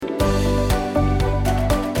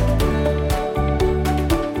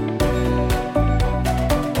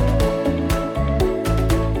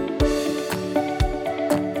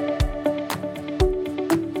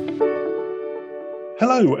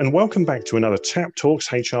Hello and welcome back to another TAP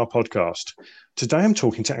Talks HR podcast. Today I'm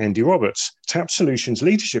talking to Andy Roberts, TAP Solutions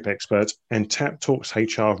leadership expert and TAP Talks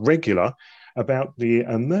HR regular, about the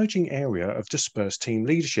emerging area of dispersed team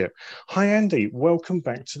leadership. Hi Andy, welcome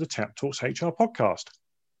back to the TAP Talks HR podcast.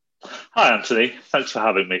 Hi Anthony, thanks for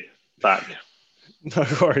having me back. No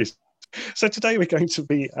worries. So today we're going to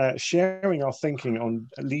be sharing our thinking on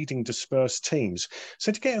leading dispersed teams.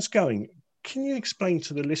 So to get us going, can you explain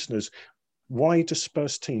to the listeners why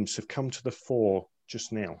dispersed teams have come to the fore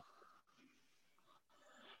just now?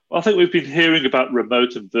 Well, I think we've been hearing about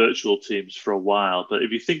remote and virtual teams for a while, but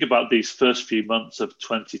if you think about these first few months of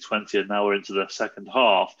 2020 and now we're into the second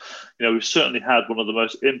half, we've certainly had one of the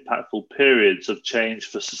most impactful periods of change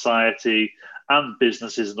for society and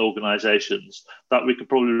businesses and organizations that we can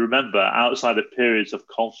probably remember outside of periods of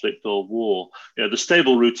conflict or war. The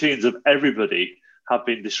stable routines of everybody have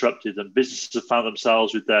been disrupted and businesses have found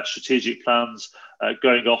themselves with their strategic plans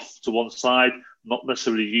going off to one side, not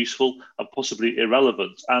necessarily useful and possibly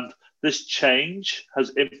irrelevant. And this change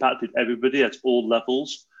has impacted everybody at all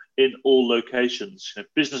levels, in all locations.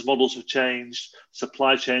 Business models have changed,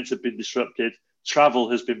 supply chains have been disrupted, travel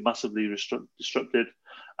has been massively disrupted,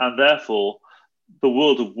 and therefore the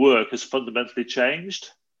world of work has fundamentally changed.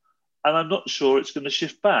 And I'm not sure it's going to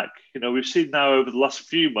shift back. We've seen now over the last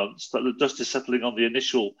few months that the dust is settling on the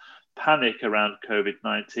initial panic around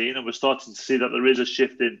COVID-19, and we're starting to see that there is a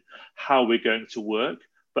shift in how we're going to work.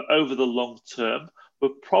 But over the long term, we're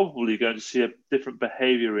probably going to see a different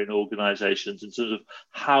behavior in organizations in terms of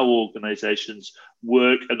how organizations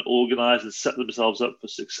work and organize and set themselves up for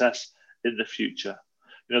success in the future.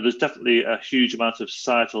 There's definitely a huge amount of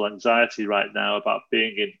societal anxiety right now about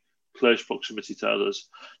being in close proximity to others.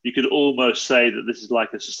 You could almost say that this is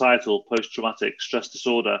like a societal post-traumatic stress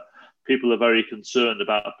disorder. People are very concerned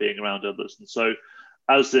about being around others. And so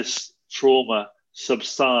as this trauma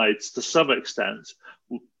subsides to some extent,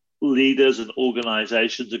 leaders and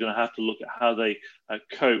organizations are going to have to look at how they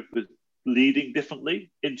cope with leading differently,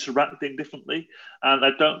 interacting differently. And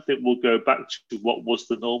I don't think we'll go back to what was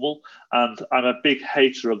the normal. And I'm a big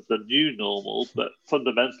hater of the new normal, but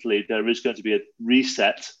fundamentally there is going to be a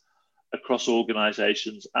reset across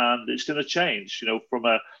organizations, and it's going to change, from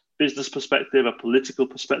a business perspective, a political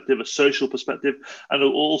perspective, a social perspective, and we're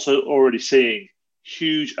also already seeing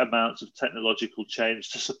huge amounts of technological change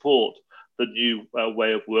to support the new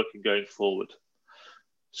way of working going forward.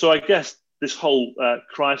 So I guess this whole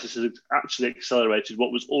crisis has actually accelerated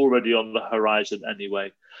what was already on the horizon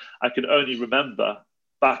anyway. I can only remember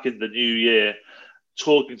back in the new year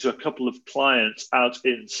talking to a couple of clients out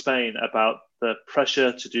in Spain about the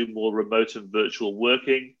pressure to do more remote and virtual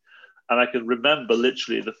working. And I can remember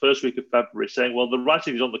literally the first week of February saying, well, the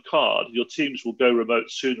writing is on the card. Your teams will go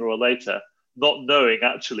remote sooner or later, not knowing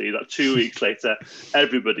actually that 2 weeks later,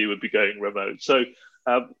 everybody would be going remote. So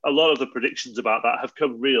a lot of the predictions about that have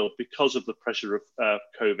come real because of the pressure of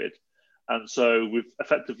COVID. And so we've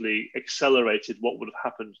effectively accelerated what would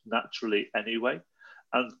have happened naturally anyway.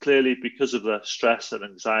 And clearly, because of the stress and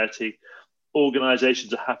anxiety,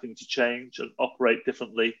 organizations are having to change and operate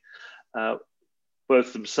differently,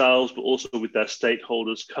 both themselves, but also with their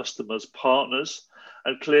stakeholders, customers, partners.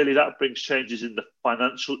 And clearly that brings changes in the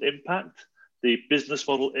financial impact, the business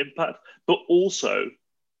model impact, but also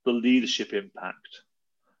the leadership impact.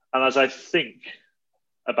 And as I think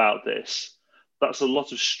about this, that's a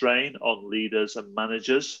lot of strain on leaders and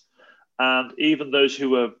managers. And even those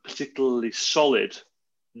who are particularly solid,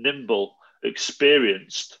 nimble,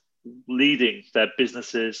 experienced, leading their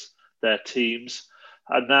businesses, their teams,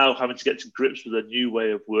 are now having to get to grips with a new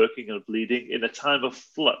way of working and of leading in a time of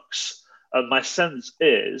flux. And my sense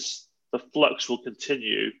is the flux will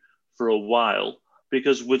continue for a while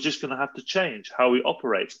because we're just going to have to change how we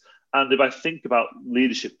operate. And if I think about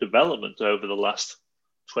leadership development over the last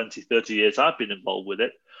 20, 30 years I've been involved with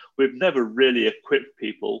it, we've never really equipped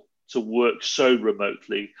people to work so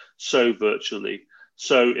remotely, so virtually,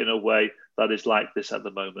 so in a way that is like this at the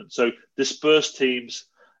moment. So dispersed teams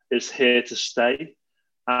is here to stay.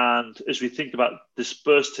 And as we think about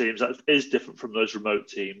dispersed teams, that is different from those remote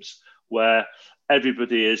teams where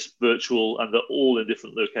everybody is virtual and they're all in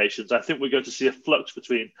different locations. I think we're going to see a flux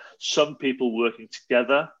between some people working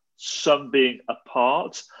together, some being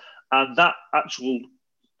apart, and that actual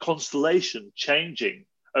constellation changing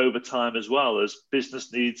over time as well as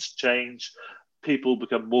business needs change, people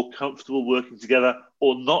become more comfortable working together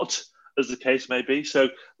or not, as the case may be. So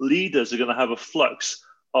leaders are going to have a flux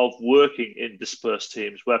of working in dispersed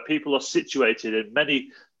teams where people are situated in many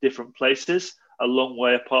different places a long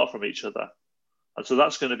way apart from each other. And so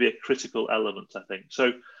that's going to be a critical element, I think.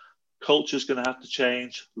 So culture is going to have to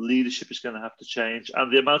change, leadership is going to have to change,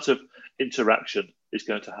 and the amount of interaction is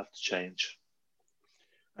going to have to change.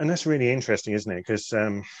 And that's really interesting, isn't it? Because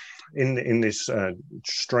in this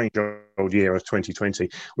strange old year of 2020,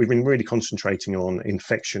 we've been really concentrating on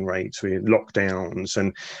infection rates with lockdowns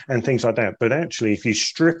and things like that. But actually, if you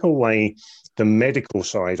strip away the medical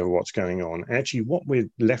side of what's going on, actually what we're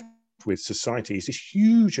left with society is this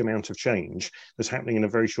huge amount of change that's happening in a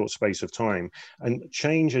very short space of time. And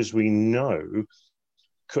change, as we know,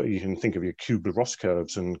 you can think of your Kubler-Ross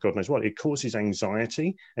curves and God knows what, it causes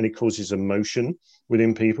anxiety and it causes emotion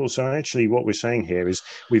within people. So actually what we're saying here is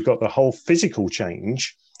we've got the whole physical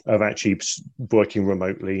change of actually working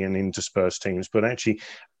remotely and in dispersed teams, but actually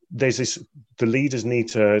there's this, the leaders need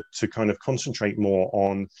to kind of concentrate more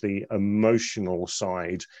on the emotional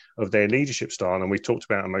side of their leadership style. And we talked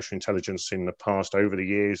about emotional intelligence in the past over the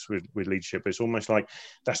years with leadership. It's almost like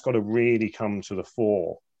that's got to really come to the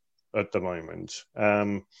fore at the moment.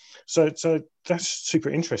 So that's super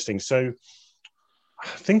interesting. So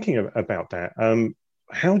thinking about that,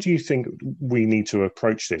 how do you think we need to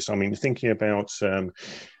approach this? I mean, thinking about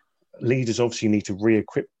leaders obviously need to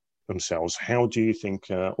re-equip themselves. How do you think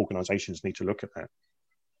organizations need to look at that?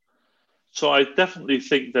 So I definitely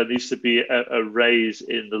think there needs to be a raise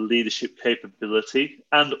in the leadership capability,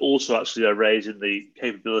 and also actually a raise in the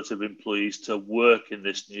capability of employees to work in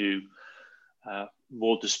this new,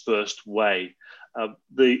 more dispersed way.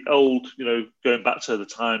 The old, going back to the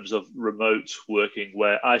times of remote working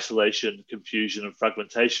where isolation, confusion and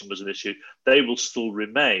fragmentation was an issue, they will still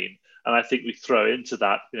remain. And I think we throw into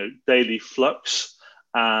that, daily flux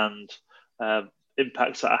and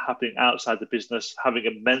impacts that are happening outside the business, having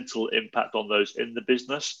a mental impact on those in the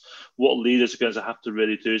business. What leaders are going to have to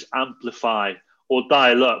really do is amplify or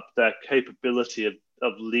dial up their capability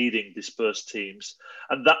of leading dispersed teams.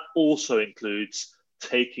 And that also includes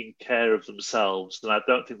taking care of themselves. And I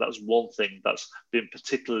don't think that's one thing that's been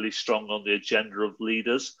particularly strong on the agenda of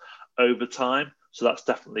leaders over time. So that's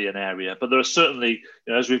definitely an area. But there are certainly,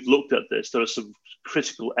 as we've looked at this, there are some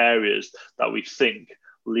critical areas that we think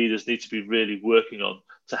leaders need to be really working on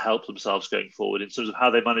to help themselves going forward in terms of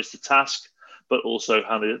how they manage the task, but also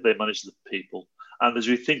how they manage the people. And as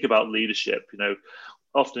we think about leadership,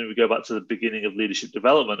 often we go back to the beginning of leadership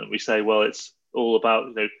development and we say, well, it's all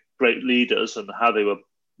about, great leaders and how they were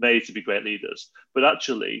made to be great leaders. But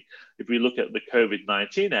actually, if we look at the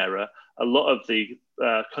COVID-19 era, a lot of the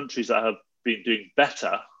countries that have been doing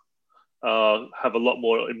better have a lot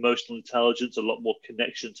more emotional intelligence, a lot more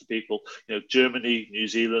connection to people. Germany, New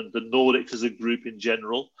Zealand, the Nordics as a group in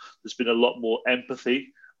general, there's been a lot more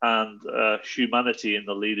empathy and humanity in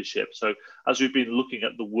the leadership. So as we've been looking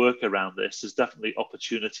at the work around this, there's definitely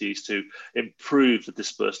opportunities to improve the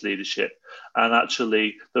dispersed leadership. And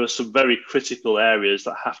actually, there are some very critical areas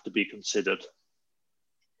that have to be considered.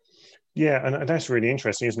 Yeah, and that's really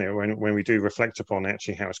interesting, isn't it? When we do reflect upon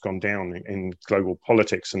actually how it's gone down in global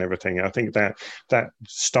politics and everything, I think that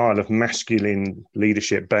style of masculine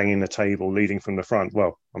leadership, banging the table, leading from the front.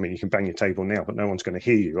 Well, I mean, you can bang your table now, but no one's going to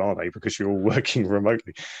hear you, are they? Because you're all working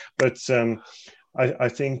remotely. But I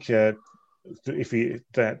think if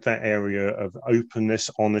that area of openness,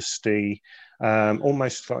 honesty,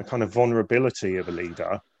 almost like kind of vulnerability of a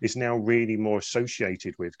leader is now really more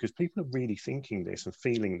associated with, because people are really thinking this and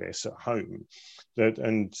feeling this at home.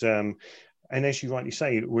 And as you rightly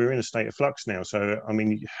say, we're in a state of flux now. So, I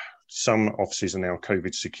mean, some offices are now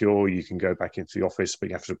COVID secure. You can go back into the office, but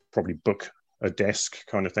you have to probably book a desk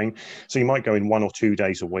kind of thing. So you might go in 1 or 2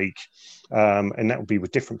 days a week, and that will be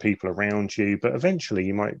with different people around you. But eventually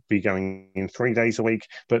you might be going in 3 days a week.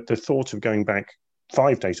 But the thought of going back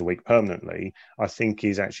 5 days a week permanently, I think,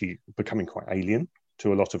 is actually becoming quite alien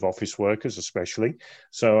to a lot of office workers, especially.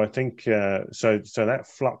 So I think so that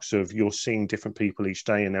flux of you're seeing different people each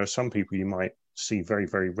day, and there are some people you might see very,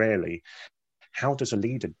 very rarely. How does a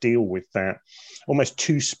leader deal with that almost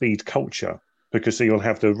two-speed culture? Because you'll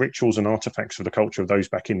have the rituals and artifacts of the culture of those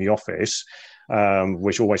back in the office,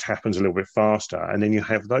 which always happens a little bit faster. And then you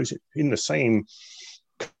have those in the same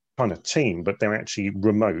kind of team, but they're actually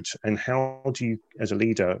remote. And how do you, as a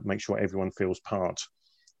leader, make sure everyone feels part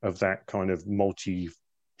of that kind of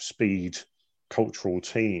multi-speed cultural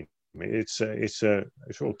team? It's a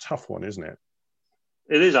real tough one, isn't it?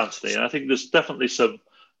 It is, Anthony. And I think there's definitely some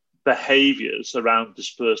behaviors around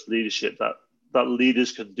dispersed leadership that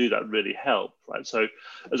leaders can do that really help, right? So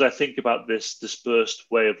as I think about this dispersed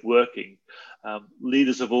way of working,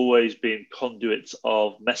 leaders have always been conduits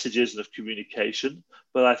of messages and of communication,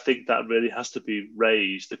 but I think that really has to be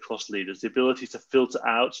raised across leaders, the ability to filter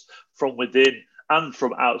out from within and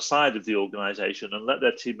from outside of the organisation, and let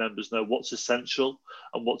their team members know what's essential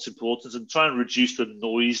and what's important, and try and reduce the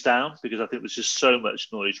noise down, because I think there's just so much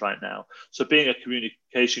noise right now. So being a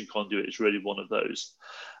communication conduit is really one of those.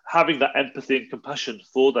 Having that empathy and compassion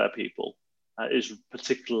for their people is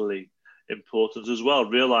particularly important as well,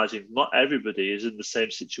 realizing not everybody is in the same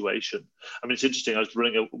situation. I mean, it's interesting, I was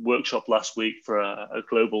running a workshop last week for a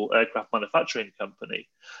global aircraft manufacturing company,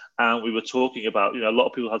 and we were talking about, a lot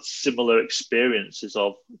of people had similar experiences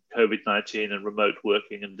of COVID-19 and remote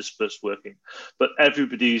working and dispersed working, but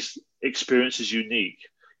everybody's experience is unique.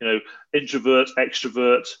 Introvert,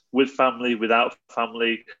 extrovert, with family, without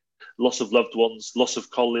family, loss of loved ones, loss of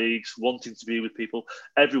colleagues, wanting to be with people.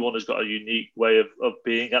 Everyone has got a unique way of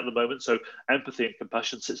being at the moment. So empathy and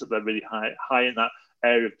compassion sits up there really high in that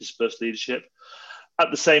area of dispersed leadership. At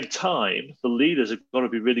the same time, the leaders have got to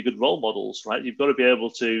be really good role models, right? You've got to be able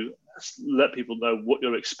to let people know what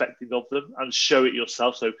you're expecting of them and show it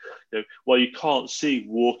yourself. So, while you can't see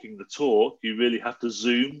walking the talk, you really have to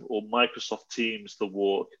Zoom or Microsoft Teams the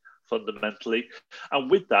walk, fundamentally. And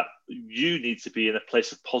with that, you need to be in a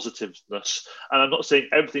place of positiveness. And I'm not saying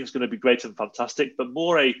everything's going to be great and fantastic, but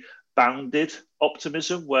more a bounded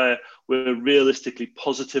optimism where we're realistically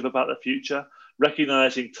positive about the future,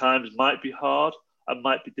 recognizing times might be hard and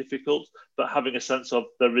might be difficult, but having a sense of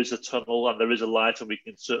there is a tunnel and there is a light and we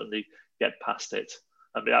can certainly get past it.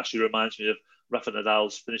 And it actually reminds me of Rafa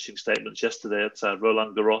Nadal's finishing statements yesterday at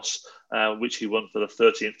Roland Garros, which he won for the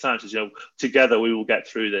 13th time. He says, together we will get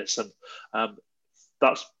through this. And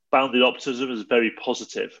that's bounded optimism is very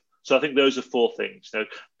positive. So I think those are four things,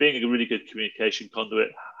 being a really good communication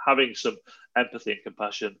conduit, having some empathy and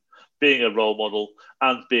compassion, being a role model,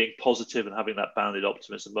 and being positive and having that bounded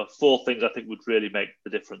optimism are four things I think would really make the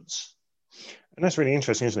difference. And that's really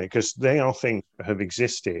interesting, isn't it? Because they are things that have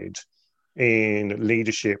existed in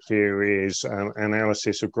leadership theories,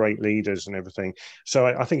 analysis of great leaders and everything. So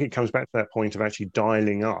I think it comes back to that point of actually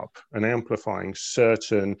dialing up and amplifying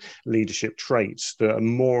certain leadership traits that are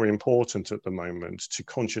more important at the moment to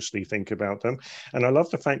consciously think about them. And I love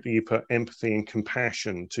the fact that you put empathy and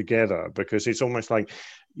compassion together, because it's almost like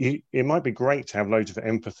it might be great to have loads of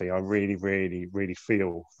empathy. I really, really, really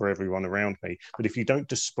feel for everyone around me. But if you don't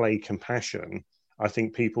display compassion, I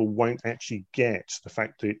think people won't actually get the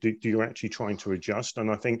fact that you're actually trying to adjust.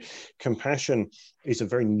 And I think compassion is a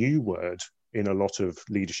very new word in a lot of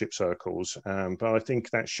leadership circles. But I think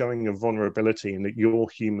that showing of vulnerability and that you're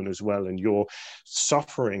human as well and you're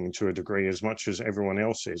suffering to a degree as much as everyone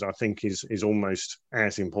else is, I think is almost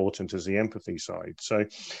as important as the empathy side. So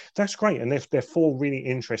that's great. And they're four really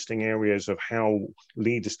interesting areas of how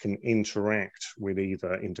leaders can interact with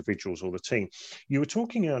either individuals or the team. You were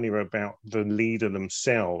talking earlier about the leader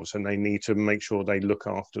themselves and they need to make sure they look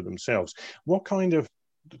after themselves. What kind of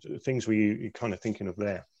things were you kind of thinking of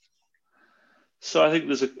there? So I think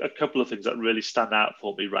there's a couple of things that really stand out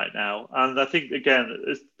for me right now. And I think, again,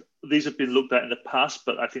 these have been looked at in the past,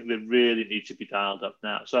 but I think they really need to be dialed up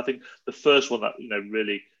now. So I think the first one that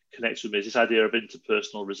really connects with me is this idea of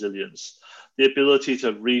interpersonal resilience, the ability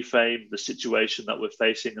to reframe the situation that we're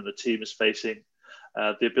facing and the team is facing,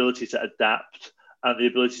 the ability to adapt, and the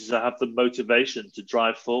ability to have the motivation to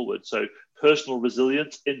drive forward. So personal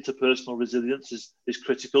resilience, interpersonal resilience is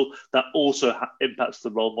critical. That also impacts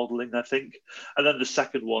the role modeling, I think. And then the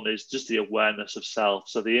second one is just the awareness of self.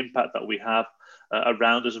 So the impact that we have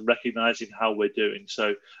around us and recognizing how we're doing.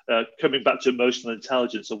 So coming back to emotional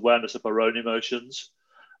intelligence, awareness of our own emotions,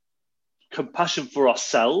 compassion for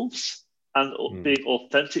ourselves, and being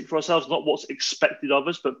authentic for ourselves, not what's expected of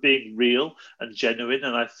us, but being real and genuine.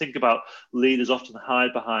 And I think about leaders often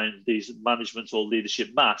hide behind these management or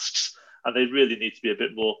leadership masks, and they really need to be a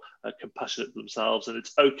bit more compassionate themselves. And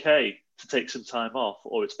it's okay to take some time off,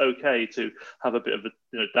 or it's okay to have a bit of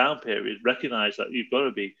a down period. Recognize that you've got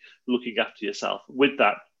to be looking after yourself with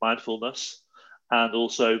that mindfulness and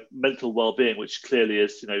also mental well-being, which clearly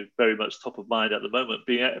is very much top of mind at the moment.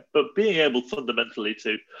 But being able fundamentally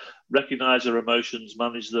to recognize our emotions,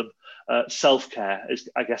 manage them, self-care is,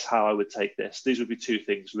 I guess, how I would take this. These would be two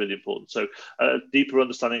things really important. So a deeper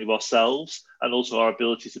understanding of ourselves and also our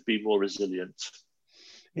ability to be more resilient.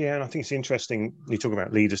 Yeah, and I think it's interesting you talk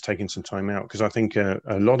about leaders taking some time out, because I think a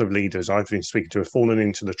lot of leaders I've been speaking to have fallen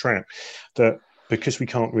into the trap that because we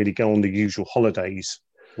can't really go on the usual holidays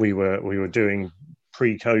we were doing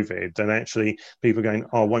pre-COVID, then actually people are going,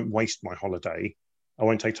 I won't waste my holiday. I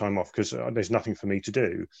won't take time off because there's nothing for me to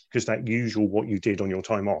do, because that usual what you did on your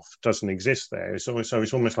time off doesn't exist there. So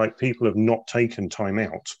it's almost like people have not taken time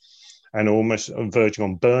out and almost verging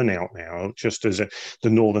on burnout now, just as the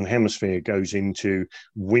Northern Hemisphere goes into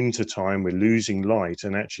winter time, we're losing light,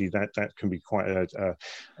 and actually that can be quite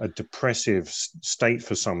a depressive state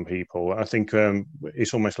for some people. I think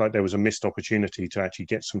it's almost like there was a missed opportunity to actually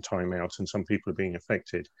get some time out, and some people are being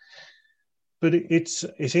affected. But it's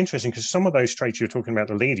interesting because some of those traits you're talking about,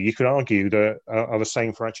 the leader, you could argue that are the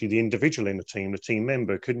same for actually the individual in the team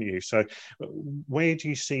member, couldn't you? So where do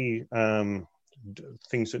you see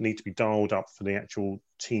things that need to be dialed up for the actual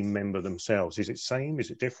team member themselves? Is it same?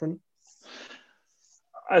 Is it different?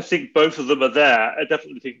 I think both of them are there. I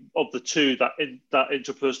definitely think of the two, that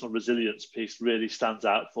interpersonal resilience piece really stands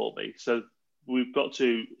out for me. So we've got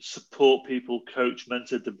to support people, coach,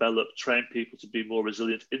 mentor, develop, train people to be more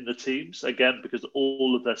resilient in the teams, again, because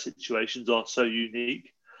all of their situations are so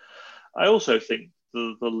unique. I also think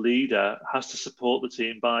the leader has to support the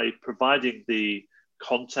team by providing the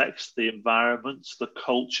context, the environment, the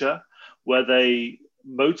culture where they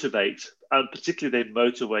motivate, and particularly they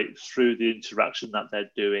motivate through the interaction that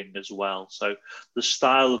they're doing as well. So the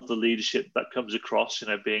style of the leadership that comes across,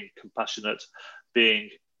 being compassionate, being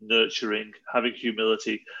nurturing, having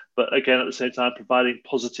humility, but again, at the same time, providing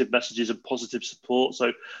positive messages and positive support.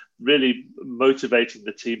 So really motivating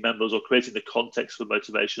the team members or creating the context for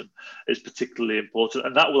motivation is particularly important.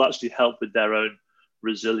 And that will actually help with their own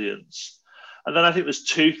resilience. And then I think there's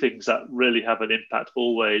two things that really have an impact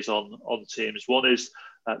always on teams. One is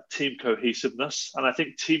team cohesiveness. And I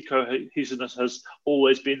think team cohesiveness has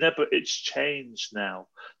always been there, but it's changed now.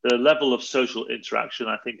 The level of social interaction,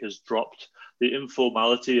 I think, has dropped. The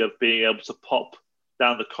informality of being able to pop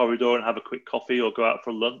down the corridor and have a quick coffee or go out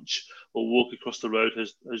for lunch or walk across the road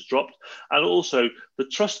has dropped. And also the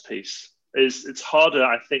trust piece it's harder,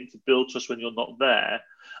 I think, to build trust when you're not there.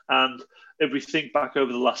 And if we think back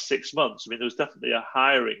over the last 6 months, there was definitely a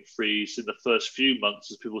hiring freeze in the first few months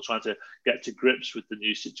as people were trying to get to grips with the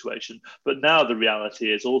new situation. But now the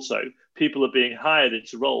reality is also people are being hired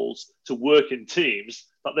into roles to work in teams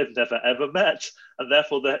that they've never, ever met. And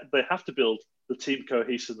therefore, they have to build the team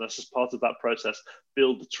cohesiveness as part of that process,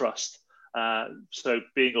 build the trust. So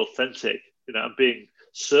being authentic, and being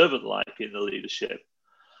servant-like in the leadership.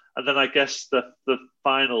 And then I guess the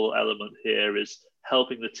final element here is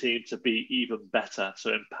helping the team to be even better.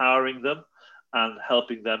 So empowering them and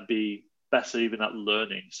helping them be better even at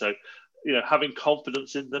learning. So, having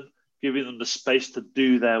confidence in them, giving them the space to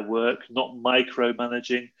do their work, not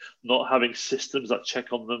micromanaging, not having systems that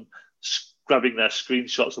check on them, grabbing their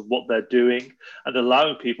screenshots of what they're doing, and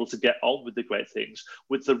allowing people to get on with the great things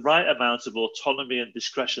with the right amount of autonomy and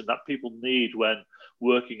discretion that people need when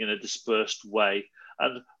working in a dispersed way.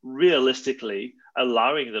 And realistically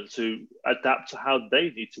allowing them to adapt to how they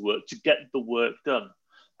need to work to get the work done.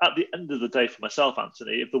 At the end of the day, for myself,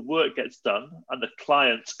 Anthony, if the work gets done and the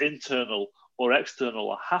clients, internal or external,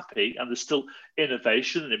 are happy and there's still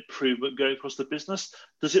innovation and improvement going across the business,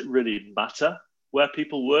 does it really matter where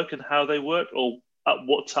people work and how they work or at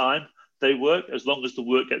what time they work, as long as the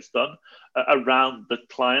work gets done around the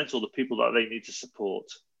clients or the people that they need to support?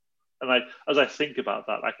 And as I think about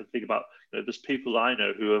that, I can think about, there's people I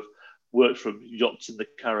know who have worked from yachts in the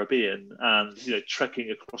Caribbean and, trekking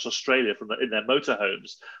across Australia in their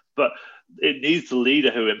motorhomes. But it needs the leader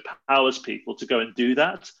who empowers people to go and do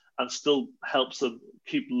that and still helps them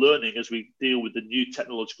keep learning as we deal with the new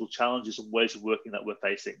technological challenges and ways of working that we're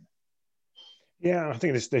facing. Yeah, I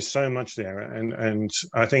think there's so much there, and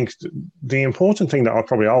I think the important thing that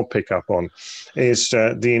I'll pick up on is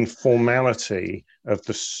the informality of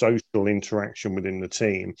the social interaction within the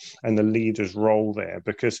team and the leader's role there,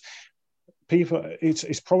 because people,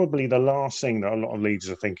 it's probably the last thing that a lot of leaders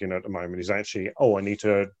are thinking at the moment is actually, I need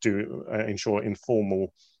to ensure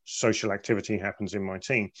informal social activity happens in my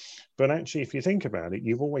team. But actually, if you think about it,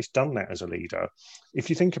 you've always done that as a leader. If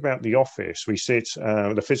you think about the office, we sit,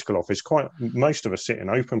 the physical office, most of us sit in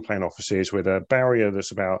open plan offices with a barrier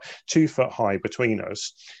that's about 2 foot high between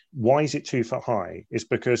us. Why is it 2 foot high? It's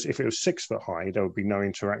because if it was 6 foot high, there would be no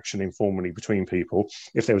interaction informally between people.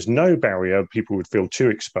 If there was no barrier, people would feel too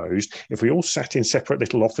exposed. If we all sat in separate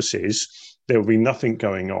little offices, there would be nothing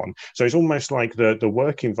going on. So it's almost like the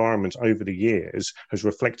work environment over the years has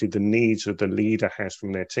reflected the needs that the leader has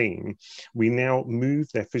from their team. We now move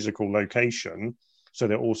their physical location so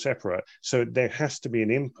they're all separate. So there has to be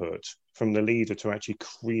an input from the leader to actually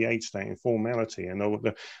create that informality. And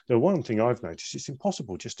the one thing I've noticed, it's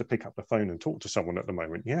impossible just to pick up the phone and talk to someone at the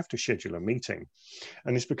moment. You have to schedule a meeting.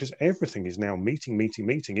 And it's because everything is now meeting,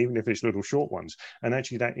 even if it's little short ones. And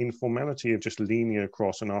actually that informality of just leaning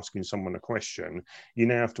across and asking someone a question, you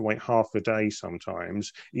now have to wait half a day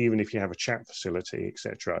sometimes, even if you have a chat facility,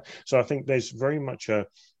 etc. So I think there's very much a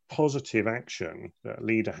positive action that a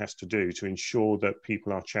leader has to do to ensure that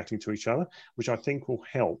people are chatting to each other, which I think will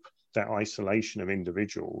help that isolation of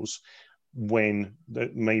individuals when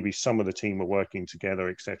maybe some of the team are working together,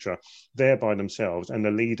 etc. They're by themselves, and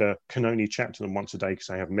the leader can only chat to them once a day because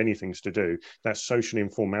they have many things to do. That social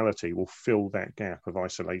informality will fill that gap of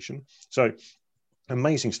isolation. So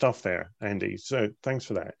amazing stuff there, Andy. So thanks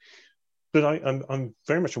for that. But I'm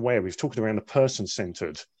very much aware we've talked around the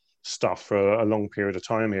person-centered stuff for a long period of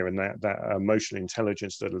time here, and that emotional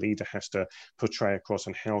intelligence that a leader has to portray across,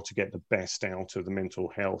 and how to get the best out of the mental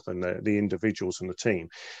health and the individuals and the team.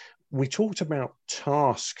 We talked about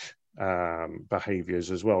task behaviors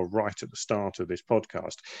as well right at the start of this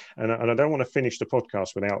podcast, and I don't want to finish the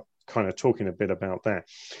podcast without kind of talking a bit about that.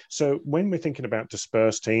 So when we're thinking about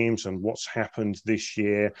dispersed teams and what's happened this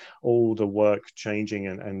year, all the work changing,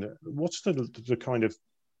 and what's the kind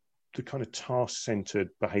of task-centered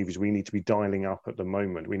behaviors we need to be dialing up at the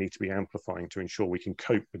moment, we need to be amplifying to ensure we can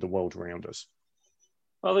cope with the world around us?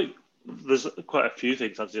 I think there's quite a few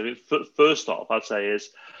things I'd say. First off, I'd say is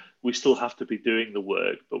we still have to be doing the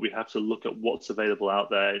work, but we have to look at what's available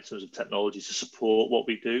out there in terms of technology to support what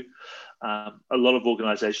we do. A lot of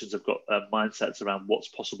organizations have got mindsets around what's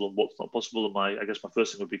possible and what's not possible. And I guess my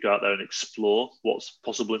first thing would be go out there and explore what's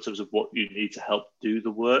possible in terms of what you need to help do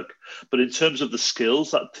the work. But in terms of the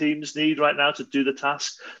skills that teams need right now to do the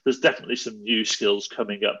task, there's definitely some new skills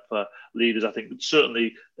coming up for leaders. I think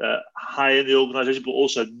certainly high in the organization, but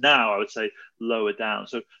also now I would say lower down.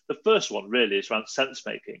 So the first one really is around sense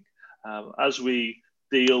making. As we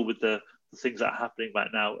deal with the things that are happening right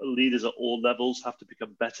now, leaders at all levels have to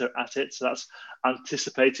become better at it. So that's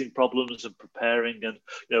anticipating problems and preparing. And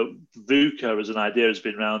VUCA as an idea has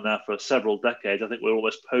been around now for several decades. I think we're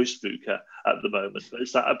almost post VUCA at the moment. But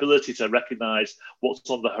it's that ability to recognize what's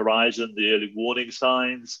on the horizon, the early warning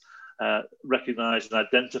signs, recognize and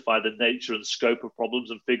identify the nature and scope of problems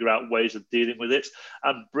and figure out ways of dealing with it,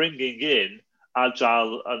 and bringing in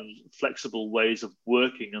agile and flexible ways of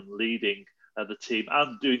working and leading the team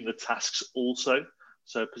and doing the tasks also.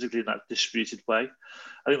 So particularly in that distributed way.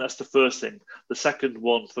 I think that's the first thing. The second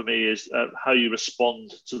one for me is how you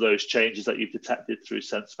respond to those changes that you've detected through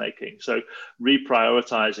sense making. So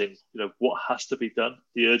reprioritizing, what has to be done,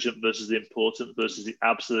 the urgent versus the important versus the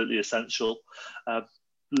absolutely essential.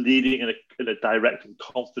 Leading in a direct and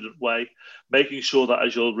confident way, making sure that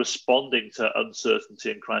as you're responding to uncertainty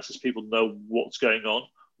and crisis, people know what's going on,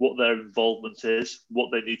 what their involvement is, what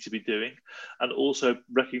they need to be doing, and also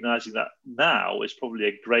recognizing that now is probably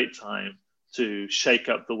a great time to shake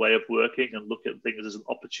up the way of working and look at things as an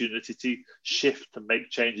opportunity to shift and make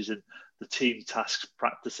changes in the team tasks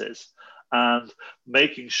practices, and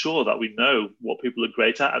making sure that we know what people are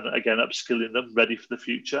great at, and again, upskilling them ready for the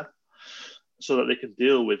future, so that they can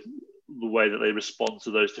deal with the way that they respond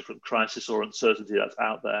to those different crises or uncertainty that's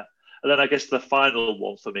out there. And then I guess the final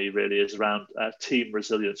one for me really is around team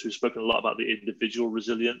resilience. We've spoken a lot about the individual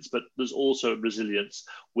resilience, but there's also resilience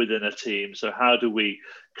within a team. So how do we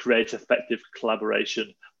create effective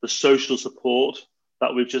collaboration, the social support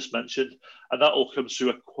that we've just mentioned, and that all comes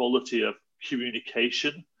through a quality of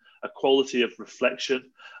communication, a quality of reflection,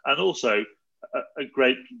 and also a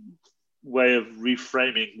great way of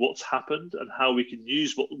reframing what's happened and how we can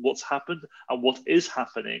use what's happened and what is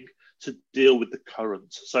happening to deal with the current.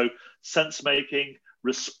 So sense making,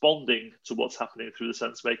 responding to what's happening through the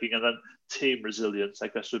sense making, and then team resilience, I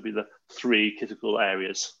guess, would be the three critical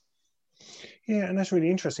areas. Yeah, and that's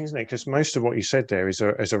really interesting, isn't it? Because most of what you said there is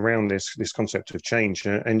around this concept of change,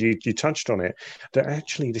 and you touched on it, that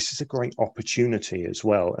actually this is a great opportunity as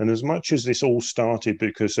well. And as much as this all started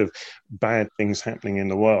because of bad things happening in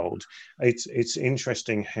the world, it's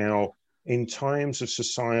interesting how in times of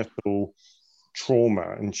societal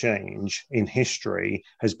trauma and change in history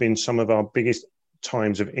has been some of our biggest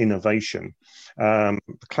times of innovation.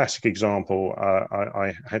 Classic example,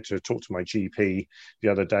 I had to talk to my GP the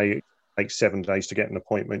other day. Takes 7 days to get an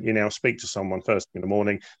appointment. You now speak to someone first thing in the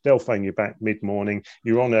morning, they'll phone you back mid-morning,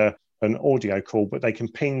 you're on an audio call, but they can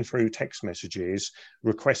ping through text messages,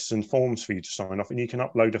 requests and forms for you to sign off, and you can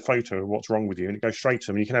upload a photo of what's wrong with you, and it goes straight to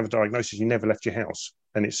them. You can have a diagnosis, you never left your house,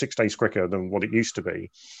 and it's 6 days quicker than what it used to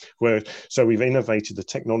be. So we've innovated the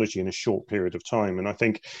technology in a short period of time, and I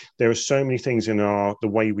think there are so many things in the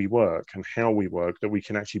way we work and how we work that we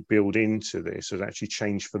can actually build into this as actually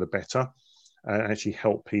change for the better. Actually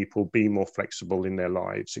help people be more flexible in their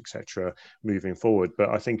lives, etc., moving forward. But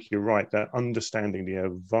I think you're right, that understanding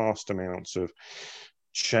the vast amounts of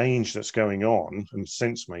change that's going on and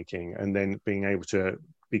sense making, and then being able to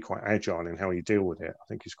be quite agile in how you deal with it, I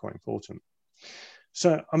think is quite important.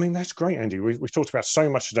 So, I mean, that's great, Andy. We've talked about so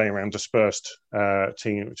much today around dispersed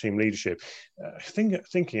team leadership.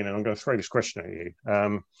 Thinking, and I'm going to throw this question at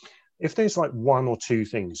you. If there's like one or two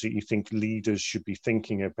things that you think leaders should be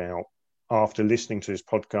thinking about after listening to this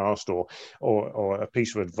podcast, or a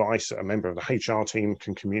piece of advice that a member of the HR team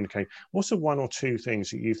can communicate, what's the one or two things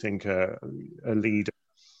that you think a leader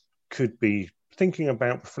could be thinking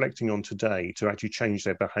about, reflecting on today to actually change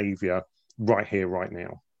their behavior right here, right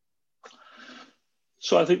now?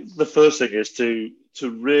 So I think the first thing is to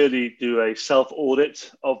really do a self-audit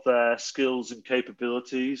of their skills and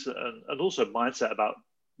capabilities, and also mindset about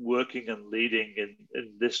working and leading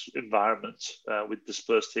in this environment with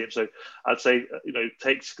dispersed teams. So I'd say,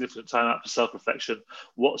 take significant time out for self-reflection.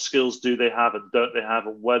 What skills do they have and don't they have,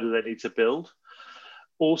 and where do they need to build?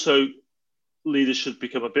 Also, leaders should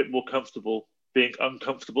become a bit more comfortable being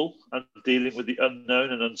uncomfortable and dealing with the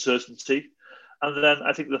unknown and uncertainty. And then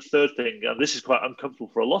I think the third thing, and this is quite uncomfortable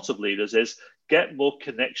for a lot of leaders, is get more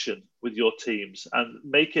connection with your teams and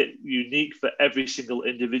make it unique for every single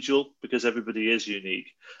individual, because everybody is unique.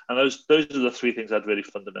 And those are the three things I'd really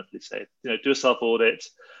fundamentally say. Do a self-audit,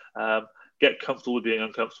 get comfortable with being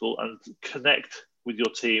uncomfortable, and connect with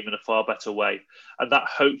your team in a far better way. And that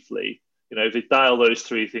hopefully, if they dial those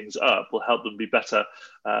three things up, will help them be better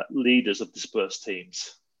leaders of dispersed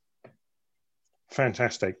teams.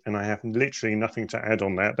 Fantastic. And I have literally nothing to add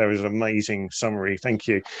on that. There is an amazing summary. Thank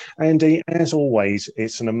you, Andy. As always,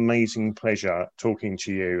 it's an amazing pleasure talking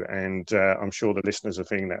to you. And I'm sure the listeners are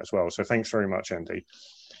feeling that as well. So thanks very much, Andy.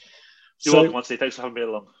 You're welcome, Monty. Thanks for having me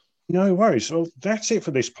along. No worries. Well, that's it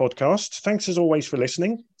for this podcast. Thanks as always for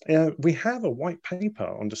listening. We have a white paper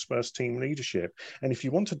on dispersed team leadership. And if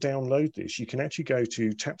you want to download this, you can actually go to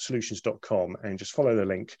tapsolutions.com and just follow the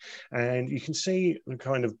link. And you can see the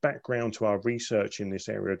kind of background to our research in this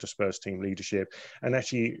area of dispersed team leadership. And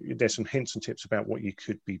actually, there's some hints and tips about what you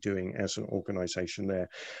could be doing as an organization there.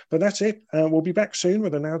 But that's it. We'll be back soon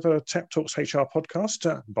with another Tap Talks HR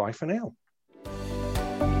podcast. Bye for now.